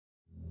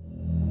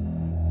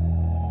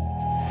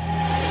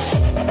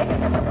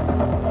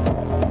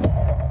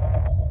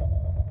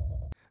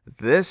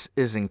This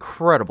is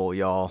incredible,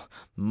 y'all.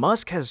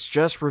 Musk has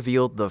just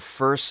revealed the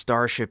first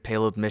Starship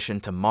Payload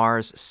mission to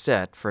Mars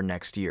set for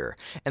next year,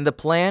 and the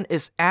plan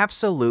is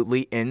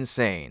absolutely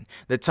insane.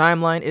 The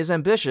timeline is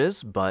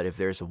ambitious, but if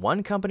there's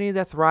one company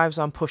that thrives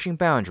on pushing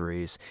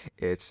boundaries,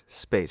 it's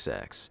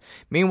SpaceX.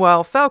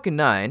 Meanwhile, Falcon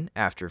 9,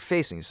 after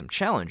facing some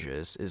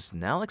challenges, is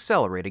now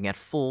accelerating at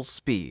full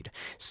speed,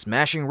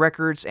 smashing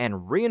records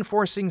and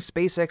reinforcing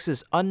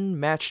SpaceX's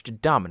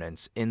unmatched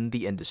dominance in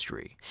the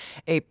industry.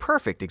 A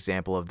perfect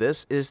example of this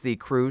is the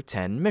Crew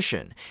 10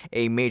 mission,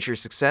 a major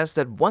success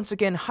that once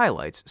again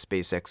highlights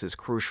SpaceX's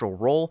crucial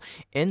role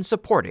in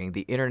supporting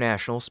the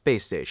International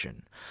Space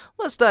Station.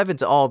 Let's dive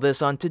into all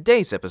this on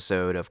today's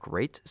episode of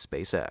Great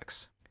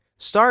SpaceX.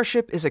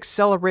 Starship is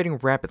accelerating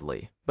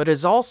rapidly, but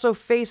is also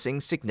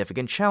facing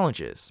significant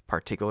challenges,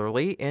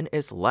 particularly in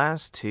its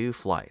last two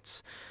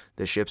flights.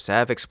 The ships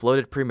have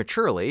exploded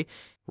prematurely,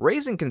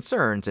 raising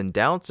concerns and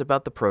doubts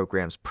about the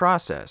program's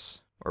progress,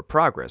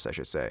 I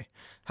should say.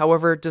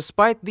 However,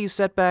 despite these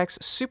setbacks,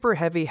 Super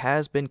Heavy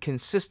has been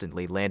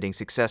consistently landing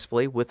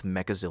successfully with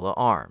Mechazilla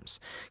arms,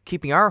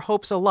 keeping our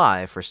hopes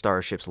alive for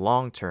Starship's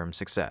long-term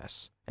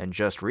success. And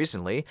just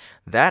recently,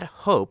 that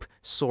hope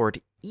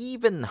soared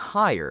even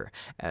higher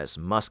as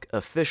Musk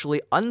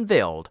officially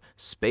unveiled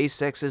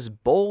SpaceX's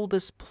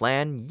boldest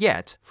plan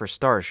yet for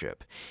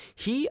Starship.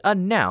 He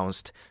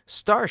announced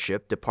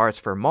Starship departs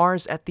for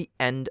Mars at the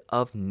end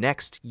of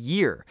next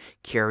year,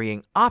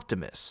 carrying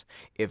Optimus.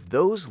 If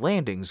those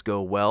landings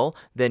go well,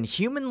 then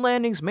human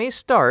landings may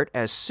start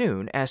as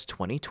soon as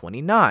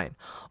 2029,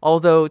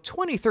 although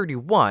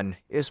 2031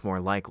 is more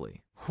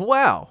likely.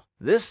 Wow!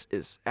 This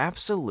is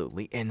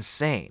absolutely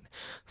insane.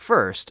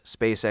 First,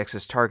 SpaceX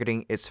is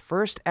targeting its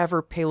first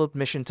ever payload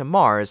mission to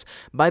Mars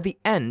by the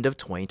end of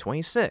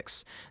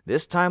 2026.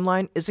 This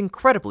timeline is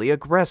incredibly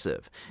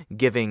aggressive,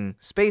 giving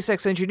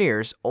SpaceX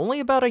engineers only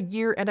about a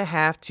year and a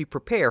half to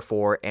prepare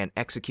for and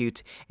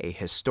execute a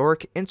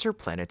historic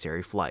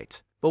interplanetary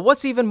flight. But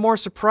what's even more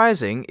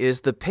surprising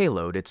is the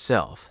payload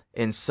itself.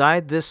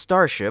 Inside this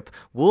Starship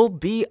will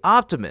be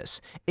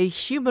Optimus, a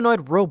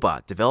humanoid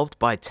robot developed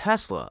by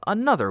Tesla,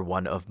 another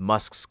one of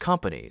Musk's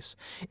companies.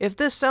 If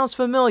this sounds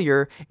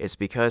familiar, it's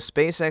because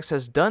SpaceX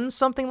has done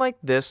something like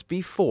this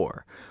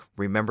before.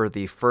 Remember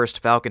the first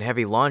Falcon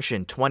Heavy launch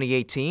in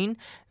 2018?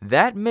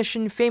 That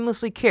mission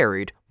famously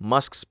carried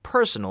Musk's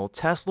personal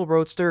Tesla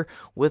Roadster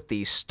with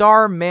the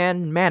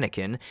Starman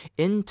mannequin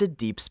into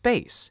deep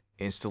space,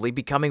 instantly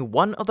becoming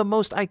one of the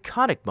most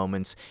iconic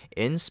moments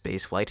in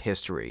spaceflight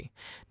history.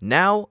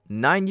 Now,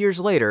 9 years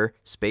later,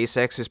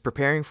 SpaceX is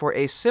preparing for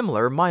a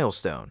similar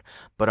milestone,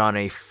 but on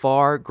a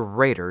far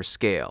greater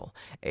scale.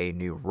 A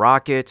new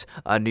rocket,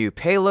 a new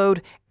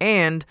payload,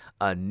 and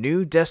a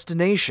new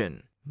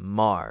destination,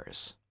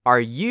 Mars. Are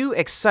you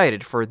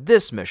excited for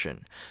this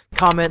mission?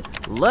 Comment,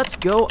 "Let's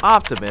go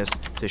Optimus"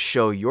 to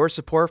show your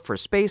support for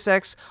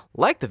SpaceX,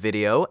 like the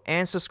video,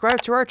 and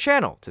subscribe to our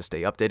channel to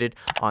stay updated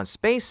on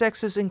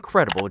SpaceX's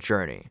incredible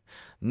journey.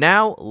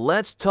 Now,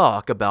 let's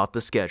talk about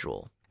the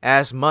schedule.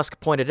 As Musk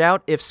pointed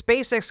out, if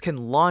SpaceX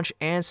can launch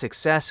and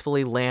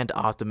successfully land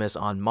Optimus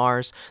on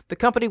Mars, the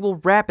company will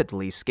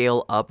rapidly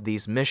scale up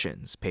these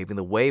missions, paving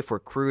the way for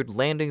crewed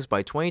landings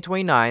by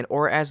 2029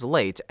 or as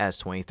late as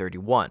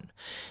 2031.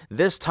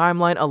 This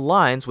timeline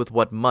aligns with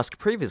what Musk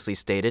previously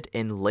stated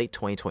in late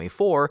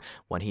 2024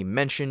 when he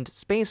mentioned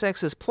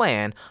SpaceX's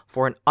plan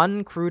for an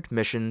uncrewed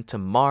mission to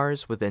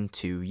Mars within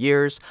 2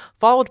 years,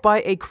 followed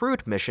by a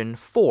crewed mission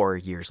 4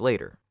 years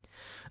later.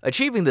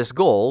 Achieving this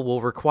goal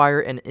will require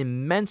an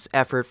immense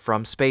effort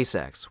from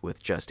SpaceX.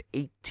 With just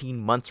 18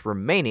 months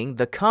remaining,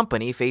 the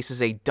company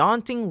faces a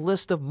daunting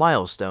list of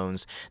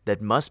milestones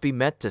that must be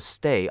met to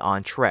stay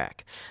on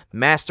track.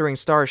 Mastering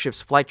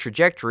Starship's flight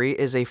trajectory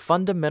is a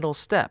fundamental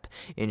step,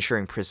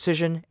 ensuring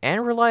precision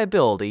and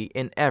reliability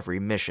in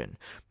every mission.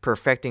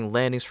 Perfecting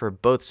landings for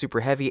both Super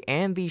Heavy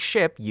and the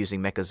ship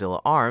using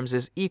Mechazilla arms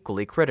is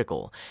equally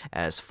critical,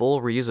 as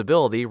full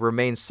reusability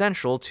remains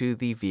central to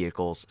the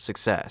vehicle's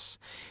success.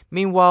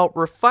 Meanwhile,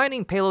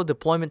 refining payload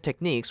deployment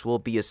techniques will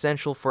be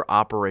essential for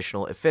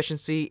operational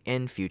efficiency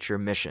in future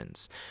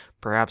missions.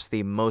 Perhaps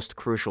the most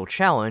crucial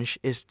challenge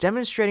is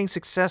demonstrating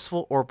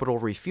successful orbital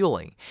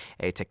refueling,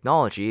 a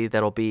technology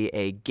that'll be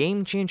a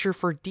game changer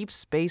for deep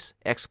space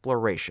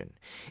exploration,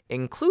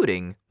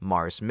 including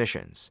Mars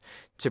missions.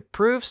 To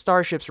prove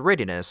Starship's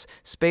readiness,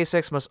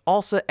 SpaceX must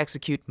also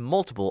execute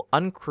multiple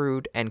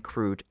uncrewed and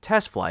crewed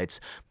test flights,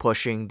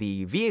 pushing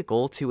the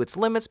vehicle to its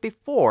limits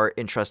before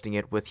entrusting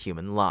it with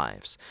human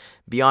lives.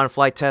 Beyond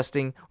flight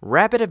testing,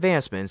 rapid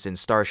advancements in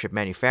Starship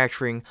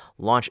manufacturing,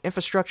 launch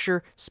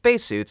infrastructure,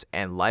 spacesuits,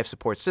 and life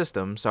support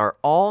systems are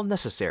all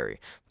necessary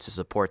to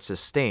support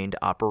sustained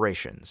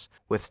operations.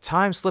 With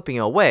time slipping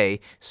away,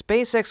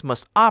 SpaceX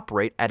must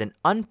operate at an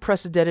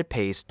unprecedented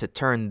pace to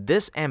turn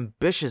this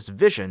ambitious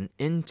vision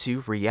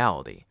into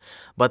reality.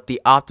 But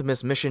the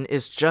Optimus mission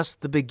is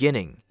just the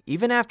beginning.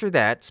 Even after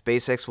that,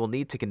 SpaceX will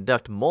need to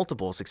conduct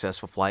multiple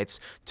successful flights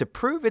to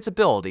prove its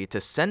ability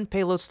to send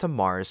payloads to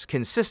Mars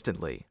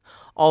consistently.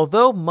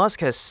 Although Musk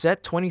has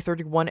set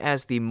 2031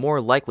 as the more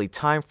likely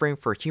timeframe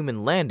for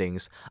human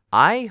landings,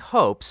 I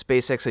hope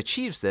SpaceX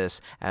achieves this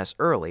as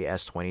early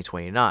as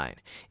 2029.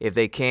 If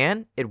they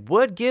can, it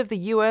would give the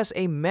US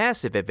a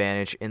massive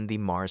advantage in the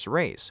Mars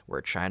race,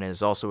 where China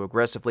is also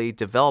aggressively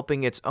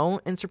developing its own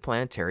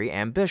interplanetary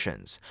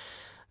ambitions.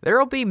 There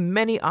will be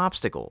many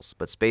obstacles,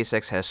 but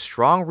SpaceX has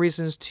strong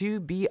reasons to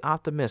be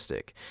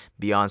optimistic.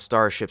 Beyond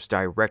Starship's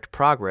direct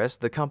progress,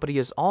 the company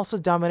is also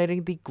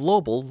dominating the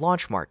global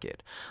launch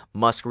market.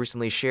 Musk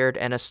recently shared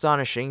an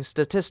astonishing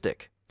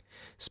statistic.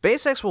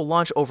 SpaceX will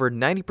launch over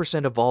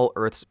 90% of all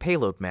Earth's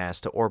payload mass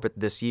to orbit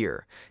this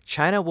year.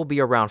 China will be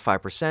around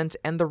 5%,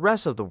 and the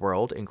rest of the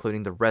world,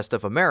 including the rest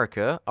of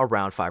America,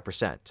 around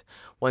 5%.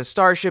 When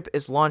Starship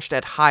is launched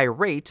at high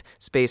rate,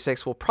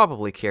 SpaceX will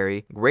probably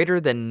carry greater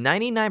than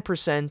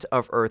 99%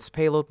 of Earth's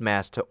payload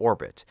mass to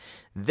orbit.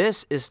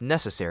 This is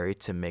necessary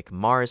to make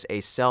Mars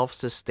a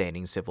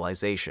self-sustaining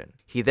civilization.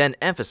 He then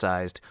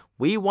emphasized,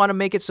 "We want to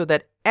make it so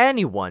that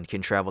anyone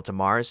can travel to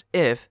Mars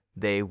if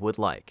they would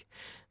like."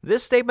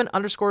 This statement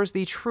underscores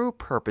the true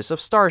purpose of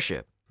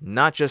Starship,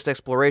 not just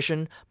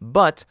exploration,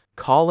 but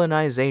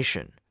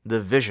colonization.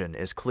 The vision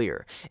is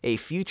clear, a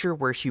future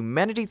where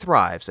humanity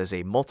thrives as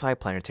a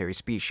multiplanetary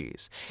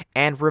species.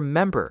 And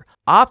remember,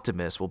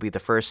 optimism will be the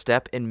first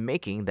step in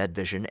making that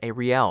vision a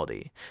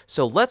reality.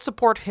 So let's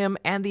support him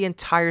and the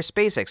entire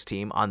SpaceX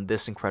team on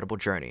this incredible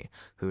journey.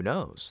 Who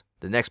knows?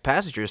 The next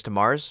passengers to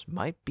Mars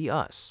might be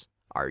us.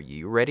 Are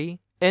you ready?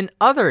 In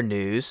other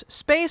news,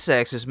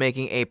 SpaceX is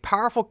making a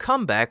powerful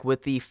comeback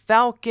with the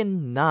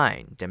Falcon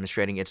 9,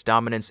 demonstrating its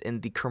dominance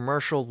in the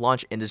commercial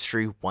launch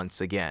industry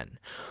once again.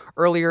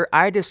 Earlier,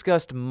 I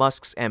discussed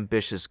Musk's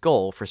ambitious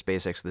goal for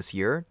SpaceX this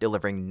year,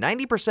 delivering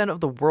 90% of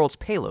the world's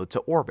payload to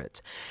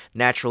orbit.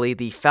 Naturally,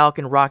 the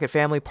Falcon rocket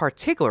family,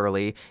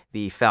 particularly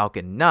the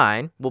Falcon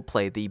 9, will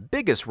play the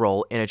biggest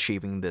role in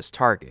achieving this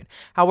target.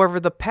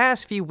 However, the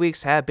past few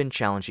weeks have been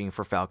challenging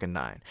for Falcon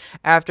 9.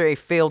 After a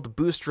failed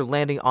booster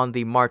landing on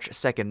the March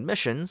 2nd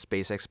mission,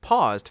 SpaceX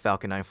paused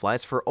Falcon 9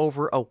 flights for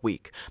over a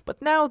week,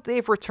 but now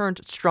they've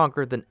returned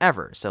stronger than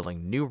ever,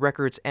 settling new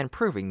records and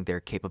proving their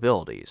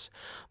capabilities.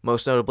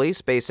 Most notably,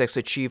 SpaceX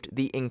achieved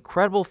the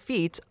incredible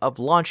feat of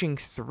launching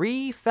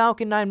 3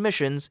 Falcon 9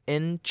 missions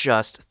in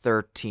just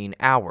 13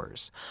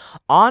 hours.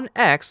 On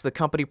X, the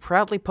company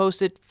proudly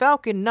posted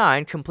Falcon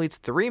 9 completes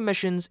 3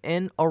 missions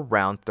in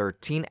around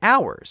 13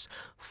 hours.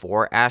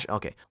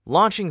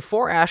 Launching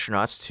 4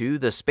 astronauts to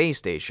the space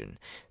station,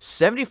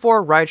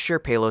 74 rideshare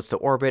payloads to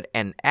orbit,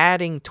 and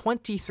adding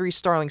 23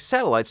 Starlink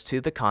satellites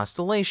to the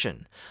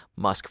constellation.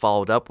 Musk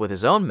followed up with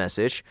his own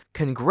message,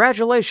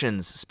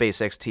 "Congratulations,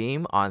 SpaceX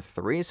team, on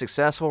 3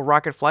 successful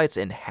rocket flights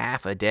in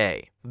half a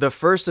day." The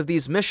first of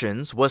these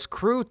missions was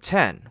Crew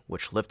 10,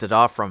 which lifted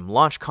off from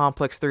Launch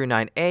Complex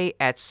 39A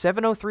at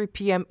 7:03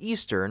 p.m.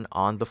 Eastern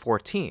on the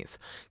 14th,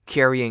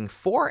 carrying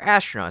 4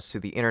 astronauts to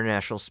the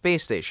International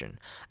Space Station.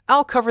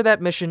 I'll cover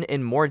that mission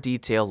in more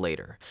detail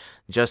later.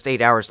 Just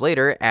 8 hours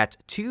later, at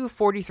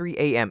 2:43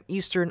 a.m.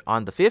 Eastern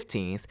on the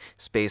 15th,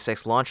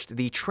 SpaceX launched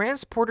the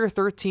Transporter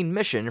 13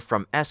 mission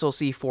from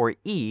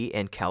SLC-4E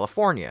in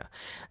California.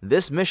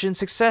 This mission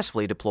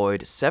successfully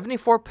deployed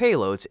 74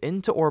 payloads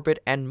into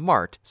orbit and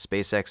marked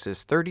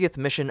SpaceX's 30th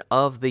mission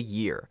of the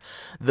year.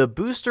 The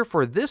booster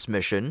for this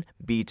mission,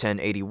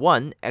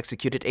 B-1081,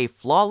 executed a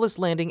flawless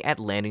landing at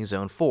Landing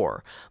Zone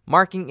 4,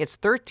 marking its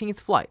 13th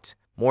flight.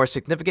 More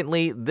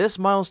significantly, this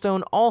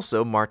milestone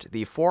also marked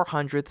the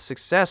 400th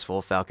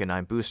successful Falcon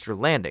 9 booster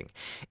landing,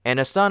 an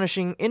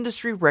astonishing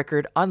industry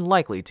record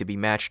unlikely to be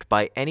matched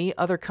by any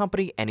other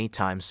company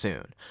anytime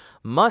soon.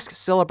 Musk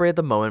celebrated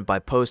the moment by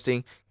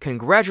posting,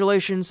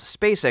 "Congratulations,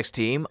 SpaceX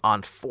team,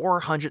 on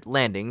 400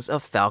 landings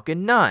of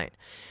Falcon 9."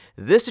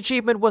 This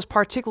achievement was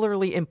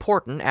particularly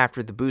important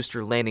after the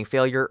booster landing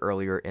failure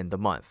earlier in the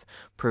month,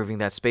 proving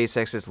that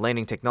SpaceX's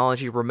landing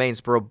technology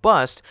remains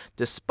robust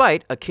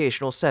despite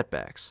occasional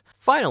setbacks.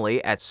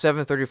 Finally, at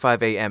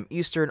 7:35 a.m.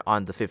 Eastern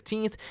on the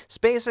 15th,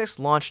 SpaceX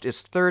launched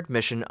its 3rd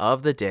mission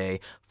of the day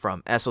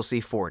from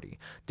SLC-40,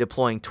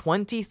 deploying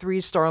 23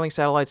 Starlink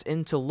satellites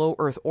into low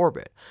Earth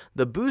orbit.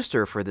 The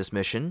booster for this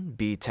mission,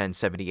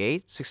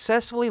 B-1078,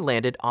 successfully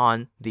landed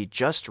on the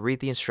Just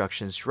Read the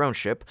Instructions drone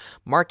ship,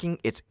 marking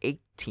its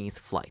 18th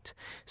flight.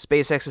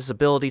 SpaceX's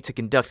ability to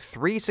conduct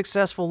 3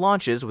 successful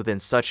launches within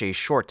such a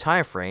short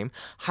time frame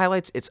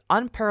highlights its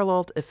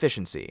unparalleled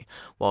efficiency.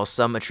 While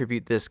some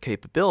attribute this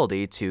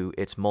capability to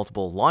its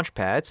multiple launch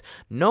pads,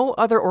 no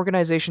other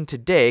organization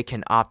today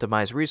can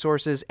optimize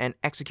resources and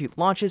execute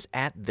launches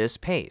at this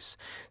pace.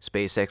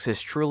 SpaceX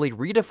is truly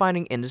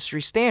redefining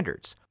industry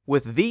standards.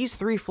 With these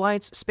 3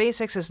 flights,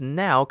 SpaceX has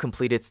now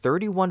completed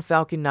 31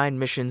 Falcon 9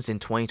 missions in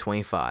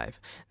 2025.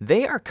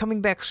 They are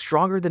coming back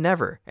stronger than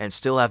ever and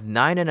still have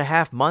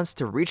 9.5 months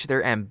to reach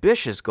their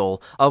ambitious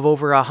goal of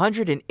over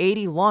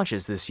 180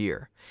 launches this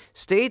year.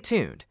 Stay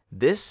tuned,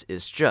 this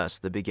is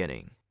just the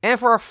beginning. And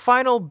for our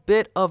final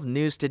bit of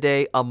news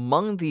today,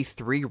 among the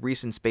 3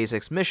 recent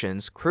SpaceX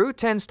missions, Crew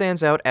 10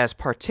 stands out as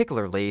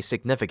particularly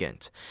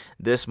significant.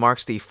 This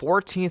marks the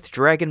 14th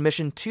Dragon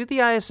mission to the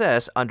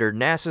ISS under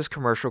NASA's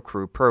Commercial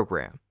Crew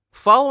program.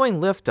 Following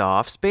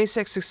liftoff,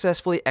 SpaceX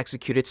successfully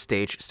executed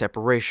stage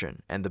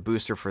separation, and the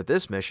booster for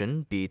this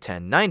mission,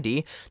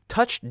 B-1090,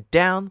 touched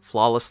down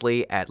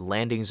flawlessly at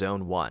Landing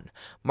Zone 1,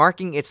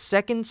 marking its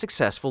second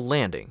successful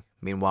landing.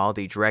 Meanwhile,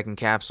 the Dragon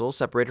capsule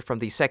separated from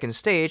the second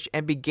stage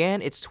and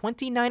began its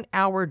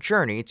 29-hour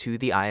journey to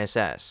the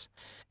ISS.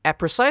 At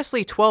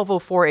precisely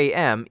 12:04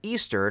 a.m.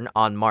 Eastern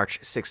on March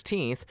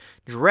 16th,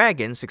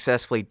 Dragon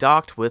successfully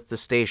docked with the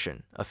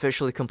station,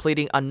 officially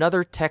completing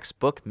another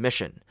textbook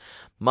mission.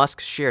 Musk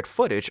shared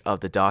footage of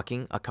the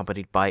docking,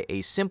 accompanied by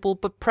a simple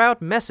but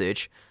proud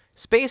message: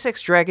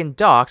 SpaceX Dragon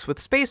docks with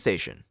space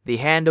station. The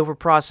handover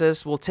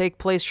process will take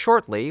place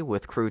shortly,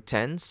 with Crew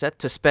 10 set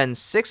to spend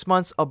 6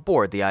 months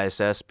aboard the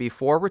ISS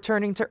before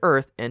returning to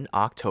Earth in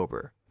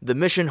October. The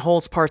mission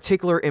holds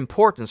particular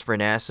importance for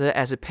NASA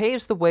as it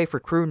paves the way for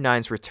Crew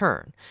 9's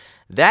return.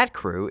 That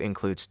crew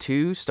includes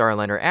 2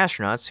 Starliner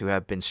astronauts who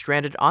have been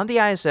stranded on the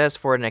ISS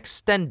for an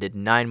extended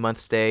 9-month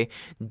stay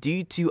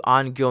due to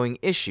ongoing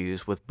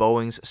issues with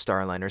Boeing's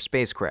Starliner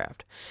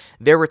spacecraft.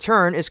 Their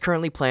return is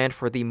currently planned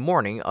for the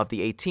morning of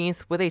the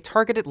 18th with a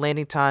targeted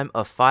landing time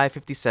of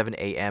 5:57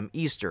 a.m.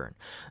 Eastern,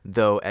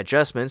 though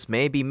adjustments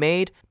may be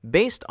made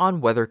based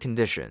on weather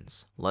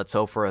conditions. Let's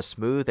hope for a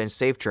smooth and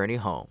safe journey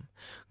home.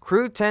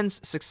 Crew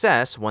 10's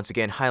success once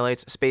again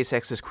highlights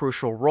SpaceX's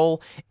crucial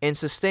role in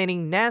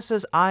sustaining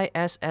NASA's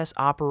ISS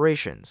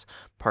operations,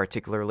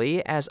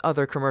 particularly as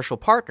other commercial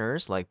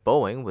partners like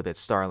Boeing with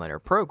its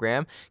Starliner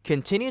program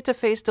continue to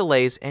face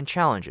delays and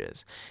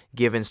challenges.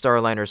 Given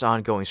Starliner's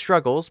ongoing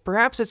struggles,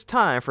 perhaps it's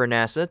time for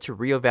NASA to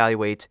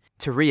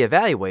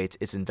reevaluate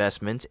its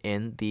investment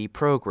in the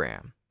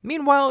program.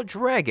 Meanwhile,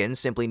 Dragon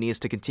simply needs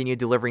to continue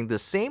delivering the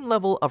same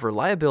level of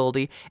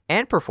reliability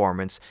and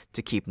performance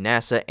to keep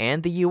NASA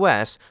and the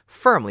US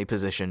firmly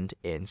positioned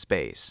in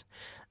space.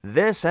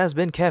 This has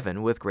been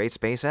Kevin with Great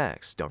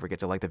SpaceX. Don't forget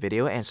to like the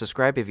video and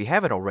subscribe if you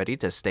haven't already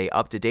to stay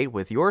up to date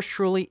with yours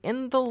truly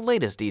in the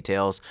latest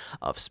details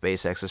of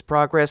SpaceX's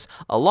progress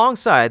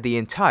alongside the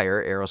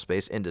entire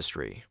aerospace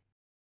industry.